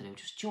like, you know what to do?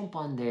 Just jump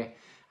on there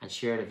and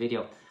share the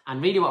video.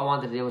 And really what I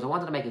wanted to do was I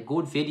wanted to make a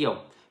good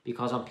video,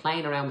 because I'm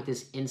playing around with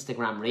this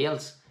Instagram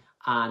Reels,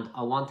 and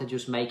I want to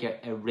just make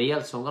a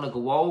reel. So I'm going to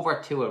go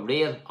over to a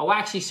reel. Oh,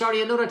 actually,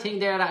 sorry, another thing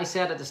there that I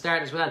said at the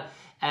start as well.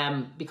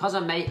 Because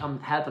I'm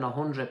helping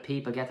 100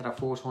 people get to their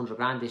first 100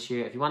 grand this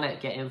year. If you want to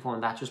get info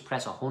on that, just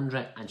press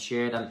 100 and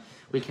share them.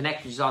 We'll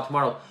connect with you all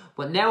tomorrow.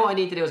 But now what I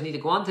need to do is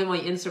go onto my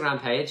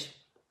Instagram page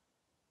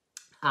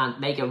and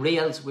make a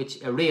reel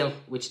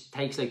which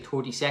takes like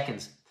 30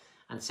 seconds,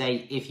 and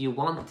say, if you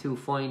want to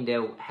find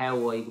out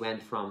how I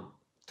went from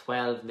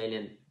 12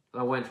 million,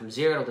 I went from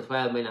 0 to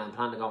 12 million, I'm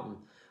planning to go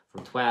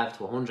from 12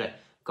 to 100,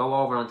 go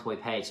over onto my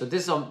page. So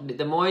this is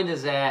the mind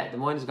is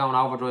going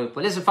overdrive.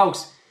 But listen,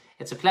 folks,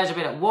 it's a pleasure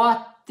being here.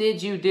 What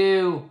did you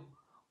do?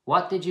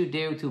 What did you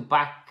do to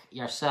back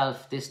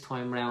yourself this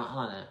time round? I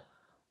don't know.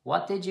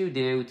 What did you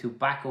do to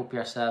back up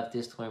yourself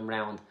this time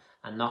round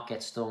and not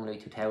get stung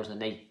like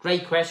 2008?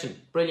 Great question.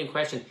 Brilliant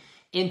question.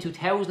 In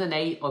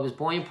 2008, I was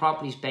buying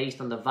properties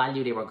based on the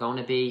value they were going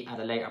to be at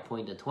a later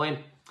point in time,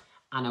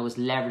 and I was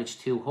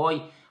leveraged too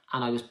high,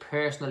 and I was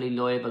personally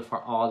liable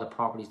for all the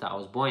properties that I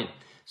was buying.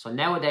 So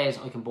nowadays,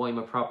 I can buy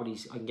my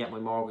properties, I can get my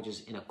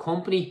mortgages in a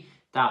company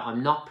that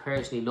I'm not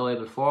personally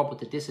liable for, but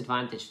the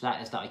disadvantage to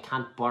that is that I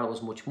can't borrow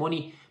as much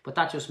money, but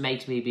that just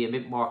makes me be a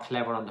bit more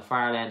clever on the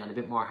far end and a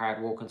bit more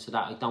hard working so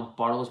that I don't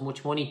borrow as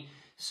much money.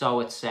 So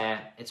it's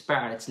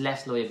better, it's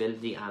less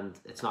liability, and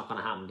it's not going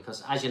to happen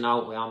because, as you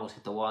know, I almost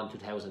hit the wall in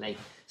 2008.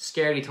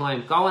 Scary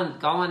time. Go on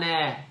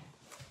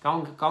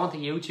to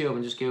YouTube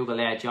and just Google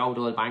Joe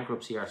Doyle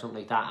bankruptcy or something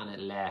like that,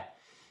 and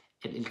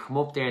it'll come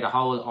up there, the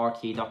whole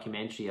RTE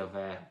documentary of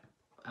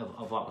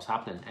what was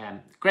happening.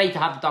 Great to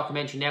have the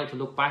documentary now to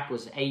look back. It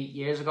was 8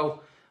 years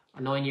ago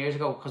or 9 years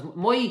ago, because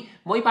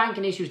my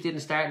banking issues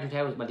didn't start in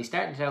 2000. Well, they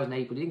started in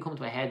 2008, but they didn't come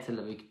to a head till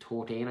like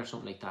 13 or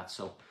something like that.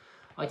 So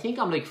I think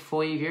I'm like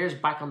 5 years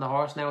back on the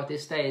horse now at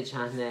this stage,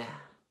 and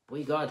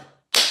by God,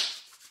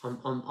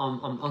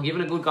 I'm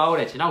giving a good go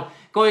at it. You know,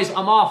 guys,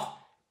 I'm off.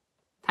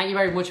 Thank you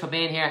very much for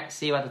being here.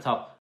 See you at the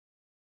top.